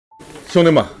兄弟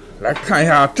们，来看一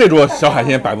下这桌小海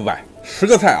鲜摆不摆？10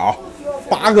个菜啊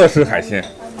，8个是海鲜，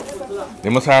你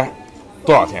们猜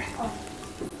多少钱？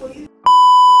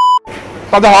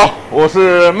大家好，我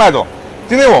是麦总。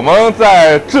今天我们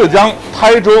在浙江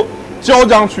台州椒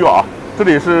江区啊，这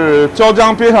里是椒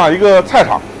江边上一个菜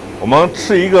场，我们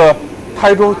吃一个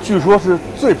台州据说是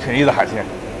最便宜的海鲜，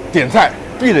点菜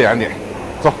闭着眼点。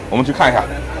走，我们去看一下。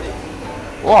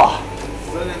哇，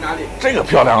这个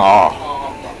漂亮啊！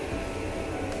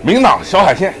明档小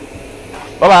海鲜，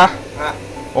老板，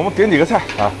我们点几个菜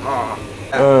啊？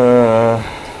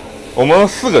我们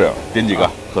4个人点几个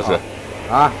合适？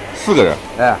啊，4个人。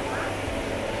哎，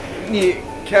你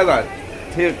看了，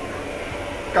太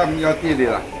干要地里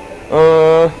了。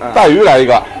带鱼来一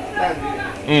个。带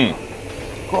鱼。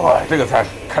哇，这个菜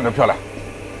看着漂亮。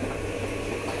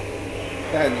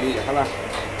带鱼好了。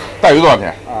带鱼多少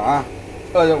钱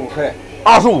？25块。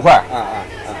25块。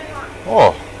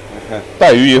哦。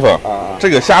带鱼1份。这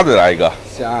个虾子来一个。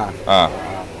虾。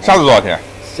虾子多少钱？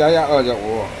虾呀25。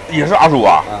也是25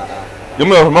啊。有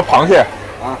没有什么螃蟹？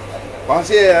螃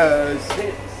蟹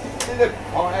现在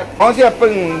螃蟹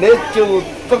本来就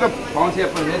这个螃蟹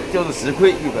本来就是10块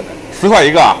一个的。10块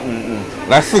一个啊？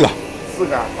来4个。4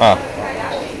个。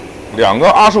2个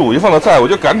25一份的菜，我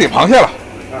就敢点螃蟹了。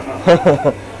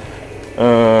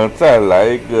再来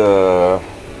一个，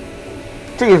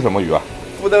这个是什么鱼啊？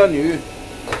福德鱼。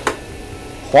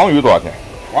黄鱼多少钱？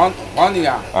黄鱼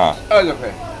啊？20块。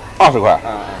20块。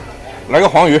来个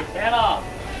黄鱼。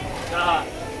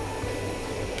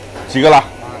几个了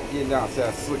？1、2、3、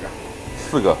4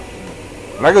个。4个。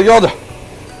来个腰子。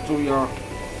猪腰。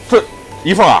这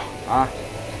1份啊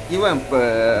？1份不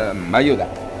没有的。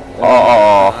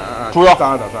猪腰。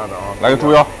炸的来个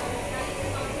猪腰。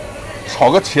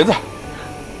炒个茄子。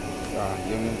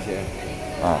油焖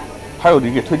茄。还有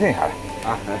你给推荐一下来。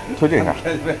推荐一下。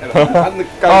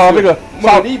这个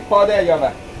牡蛎包蛋要不？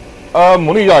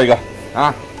牡蛎要一个。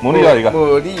牡蛎要一个。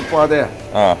牡蛎包蛋。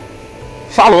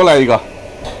沙螺来一个。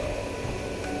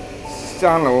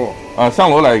香螺。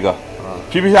香螺来一个。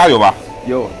皮皮虾有吧？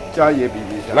有，椒盐皮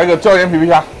皮虾。来个椒盐皮皮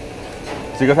虾。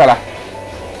几个菜来？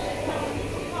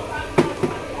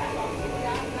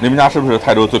你们家是不是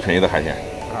台州最便宜的海鲜？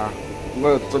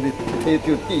我这里台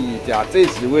州第一家，最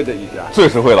实惠的一家。最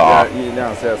实惠了啊！ 1、2、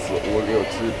3、4、5、6、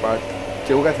7、8、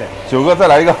9个菜。9个，再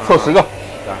来一个，凑10个。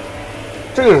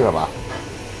这个是什么？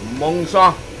蒙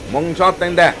双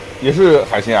灯蛋，也是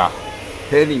海鲜啊。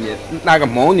它里面那个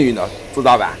蒙女呢，知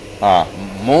道吧？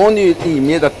蒙女里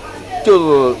面的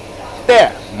就是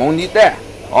蛋，蒙女蛋。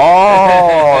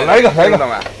来一个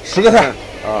，10个菜。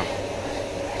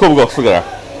够不够4个人？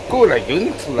够了，有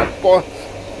你吃了，包。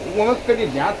我们跟你2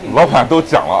天。老板都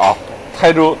讲了啊，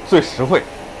台州最实惠。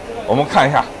我们看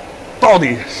一下，到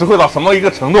底实惠到什么一个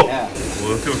程度？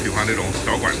我就喜欢这种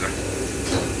小馆子，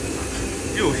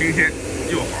又新鲜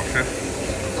又好吃。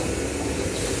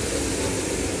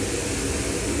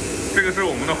这个是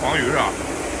我们的黄鱼是吧？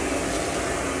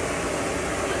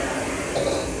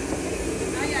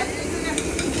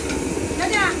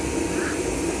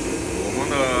我们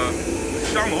的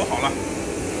香螺好了。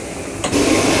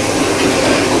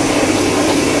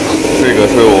这个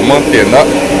是我们点的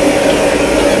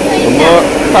什么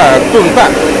菜？炖蛋。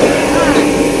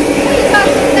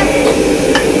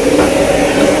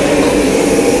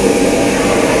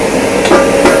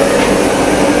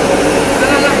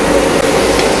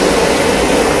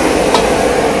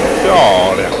漂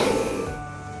亮。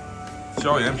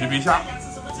椒盐皮皮虾，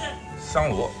香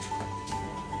螺，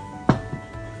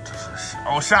这是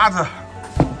小虾子，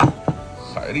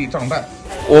海蛎胀蛋。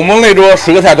我们那桌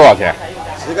10个菜多少钱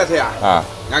？10个菜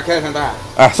你看看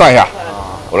它。算一下。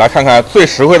我来看看最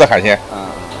实惠的海鲜。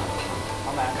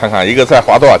看看一个菜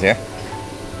花多少钱。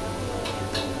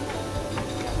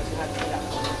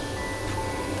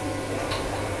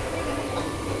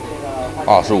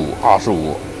25、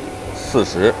25、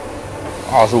40、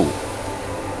25、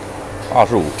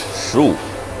25、15、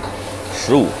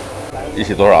15，一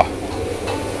起多少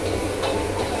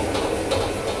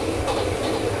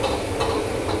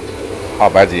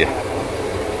？200几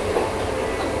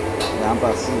？240。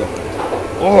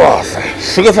哇塞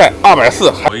，10个菜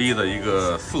240，唯一的一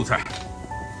个素菜，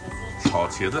炒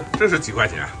茄子，这是几块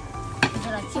钱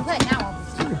？7块钱，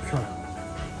这个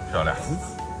漂亮。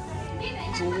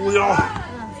猪腰，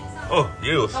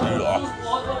也有食欲啊。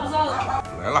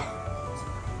来了，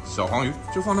小黄鱼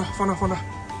就放这，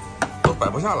都摆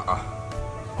不下了啊。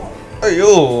哎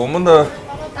呦，我们的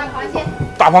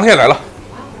大螃蟹来了，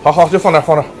好，就放这。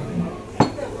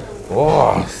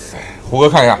哇塞，胡哥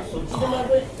看一下，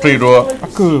这一桌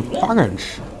够8个人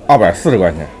吃，240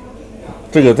块钱。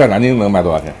这个在南京能卖多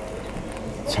少钱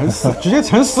乘4，直接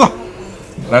乘4。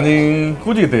南京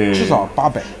估计得至少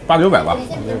800、800-900吧。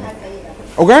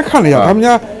我刚才看了一下，他们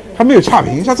家还没有差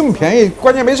评，像这么便宜，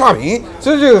关键没差评，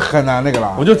这就很难那个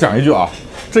了。我就讲一句啊，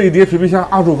这一碟皮皮虾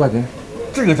25块钱，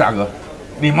这个价格，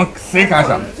你们谁敢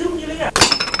想？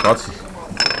搞起，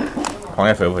黄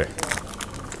叶肥不肥？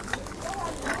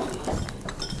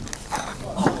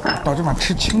到这边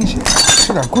吃青蟹，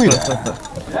吃点贵的。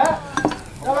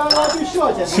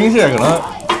青蟹可能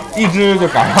一只就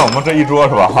赶上我们这一桌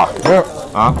是吧？没有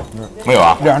啊，没有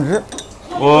啊，2只，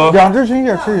我2只青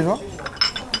蟹吃一桌。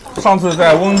上次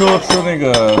在温州吃那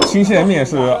个青蟹面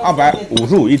是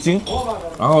255一斤，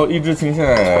然后一只青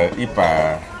蟹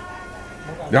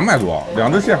200多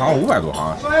，2只蟹好像500多，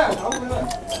好像是。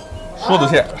梭子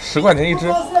蟹10块钱一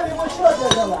只。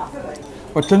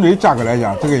针对于价格来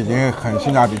讲，这个已经很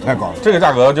性价比太高了。这个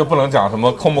价格就不能讲什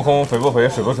么空不空、肥不肥、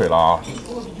水不水了啊。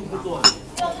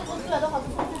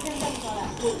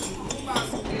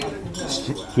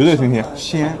绝对新鲜，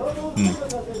鲜。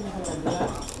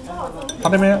他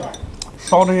这边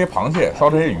烧这些螃蟹、烧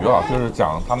这些鱼啊，就是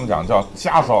他们讲叫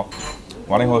家烧，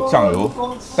完了以后酱油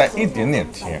带一点点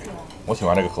甜，我喜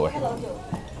欢这个口味。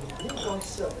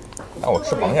但我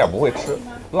吃螃蟹不会吃，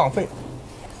浪费。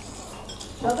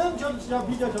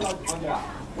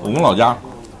我们老家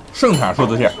盛产梭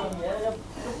子蟹。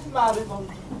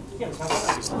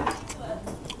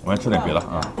我来吃点别的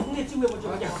啊。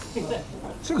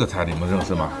这个菜你们认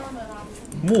识吗？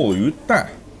墨鱼蛋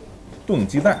炖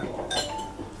鸡蛋，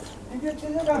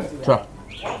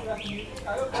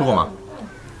吃过吗？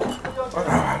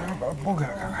不可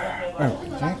看看，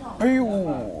行，哎呦，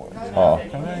哦，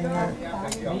刚才应该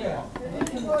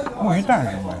墨鱼蛋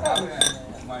是什么呀？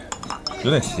有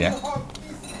点咸，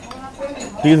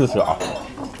第一次吃啊，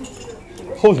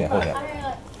齁咸。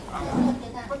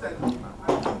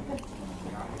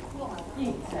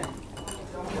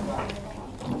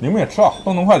你们也吃啊，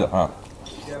动筷子啊。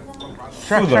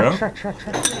4个人吃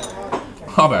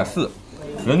，840，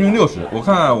人均60。我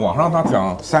看网上他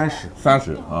讲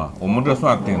30啊，我们这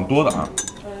算挺多的啊。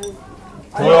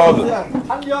猪腰子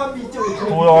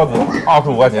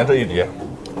25块钱这一碟。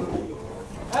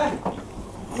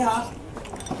你好。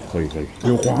可以。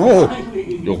有黄哦。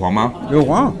有黄吗？有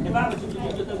黄。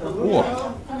哇，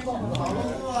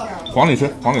黄你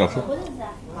吃，黄你要吃。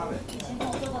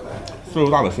岁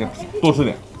数大的先多吃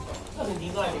点。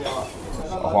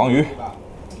小黄鱼，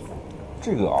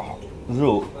这个啊，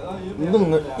肉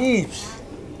嫩的一批，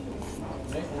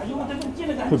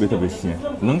特别鲜，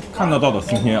能看得到的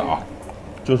新鲜啊。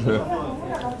就是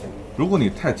如果你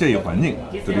太介意环境，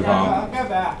这地方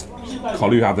考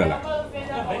虑一下再来。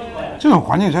这种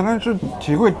环境才能是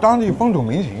体会当地风土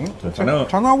民情，反正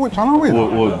尝尝味道。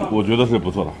我觉得是不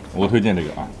错的，我推荐这个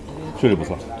啊，确实不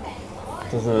错。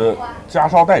这是家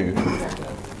烧带鱼，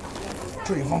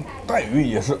这一方带鱼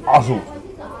也是25。